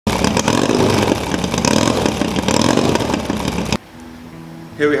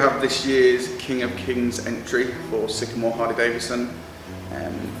Here we have this year's King of Kings entry for Sycamore Harley-Davidson,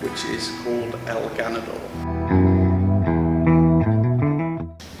 which is called El Ganador.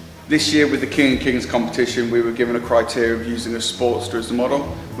 This year with the King of Kings competition, we were given a criteria of using a Sportster as the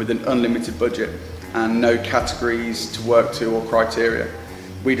model with an unlimited budget and no categories to work to or criteria.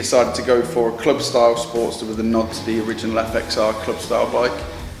 We decided to go for a club style Sportster with a nod to the original FXR club style bike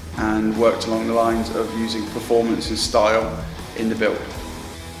and worked along the lines of using performance and style in the build.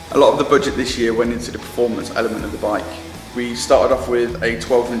 A lot of the budget this year went into the performance element of the bike. We started off with a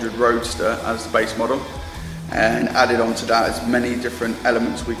 1200 Roadster as the base model and added on to that as many different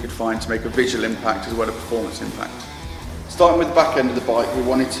elements we could find to make a visual impact as well as a performance impact. Starting with the back end of the bike, we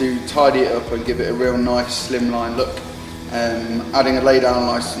wanted to tidy it up and give it a real nice slimline look. Adding a lay down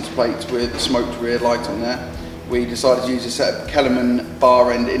license plate with smoked rear light on there. We decided to use a set of Kellerman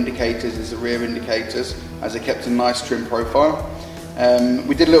bar end indicators as the rear indicators, as they kept a nice trim profile.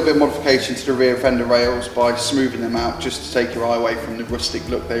 We did a little bit of modification to the rear fender rails by smoothing them out just to take your eye away from the rustic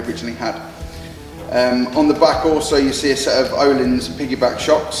look they originally had. On the back also you see a set of Öhlins piggyback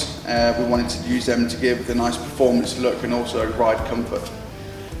shocks. We wanted to use them to give the nice performance look and also ride comfort.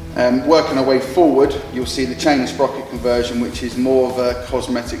 Working our way forward, you'll see the chain sprocket conversion, which is more of a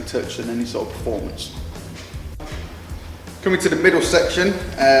cosmetic touch than any sort of performance. Coming to the middle section,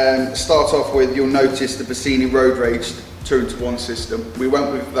 start off with, you'll notice the Bassini Road Rage 2-in-1 system. We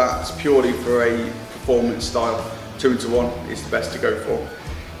went with that purely for a performance style. 2-in-1 is the best to go for.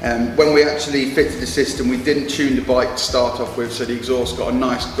 When we actually fitted the system, we didn't tune the bike to start off with, so the exhaust got a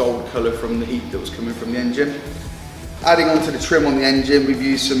nice gold colour from the heat that was coming from the engine. Adding on to the trim on the engine, we've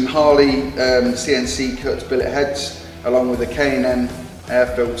used some Harley CNC cut billet heads, along with a K&N air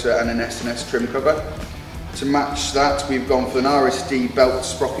filter and an S&S trim cover. To match that, we've gone for an RSD belt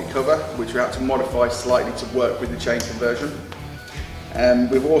sprocket cover, which we had to modify slightly to work with the chain conversion.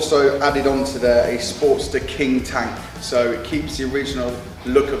 We've also added onto there a Sportster King tank, so it keeps the original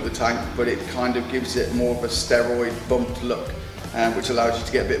look of the tank, but it kind of gives it more of a steroid bumped look, which allows you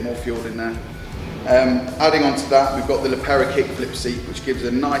to get a bit more fuel in there. Adding on to that, we've got the Lepera kickflip seat, which gives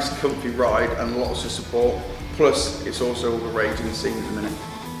a nice comfy ride and lots of support, plus it's also all the rage in the scene at the minute.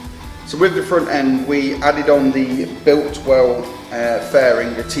 So with the front end, we added on the Built-Well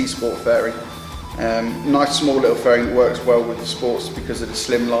fairing, the T-Sport fairing. Nice small little fairing that works well with the Sports because of the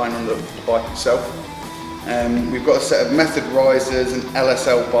slim line on the bike itself. We've got a set of Method risers and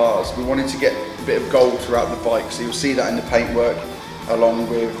LSL bars. We wanted to get a bit of gold throughout the bike, so you'll see that in the paintwork, along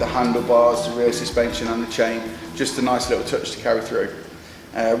with the handlebars, the rear suspension and the chain. Just a nice little touch to carry through.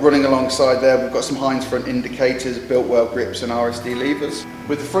 Running alongside there, we've got some Heinz front indicators, Built-Well grips and RSD levers.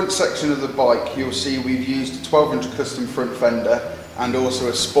 With the front section of the bike, you'll see we've used a 1200 custom front fender and also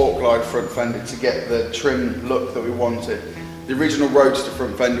a Sport Glide front fender to get the trim look that we wanted. The original Roadster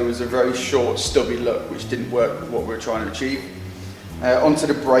front fender was a very short, stubby look, which didn't work with what we were trying to achieve. Onto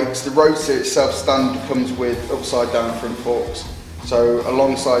the brakes, the Roadster itself standard comes with upside down front forks. So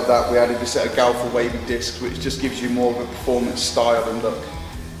alongside that, we added a set of Galfa wavy discs, which just gives you more of a performance style and look.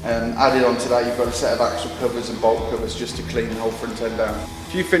 Added on to that, you've got a set of axle covers and bolt covers just to clean the whole front end down.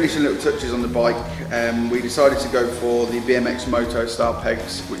 A few finishing little touches on the bike. We decided to go for the BMX Moto style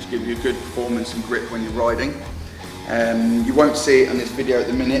pegs, which give you good performance and grip when you're riding. You won't see it on this video at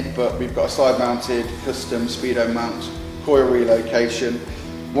the minute, but we've got a side mounted custom speedo mount, coil relocation.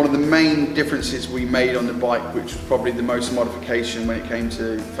 One of the main differences we made on the bike, which was probably the most modification when it came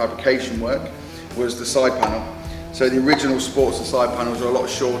to fabrication work, was the side panel. So the original Sportster side panels are a lot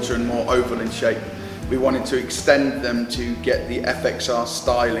shorter and more oval in shape. We wanted to extend them to get the FXR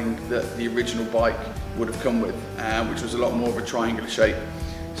styling that the original bike would have come with, which was a lot more of a triangular shape.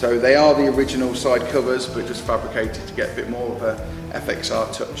 So they are the original side covers, but just fabricated to get a bit more of a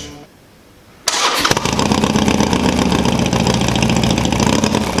FXR touch.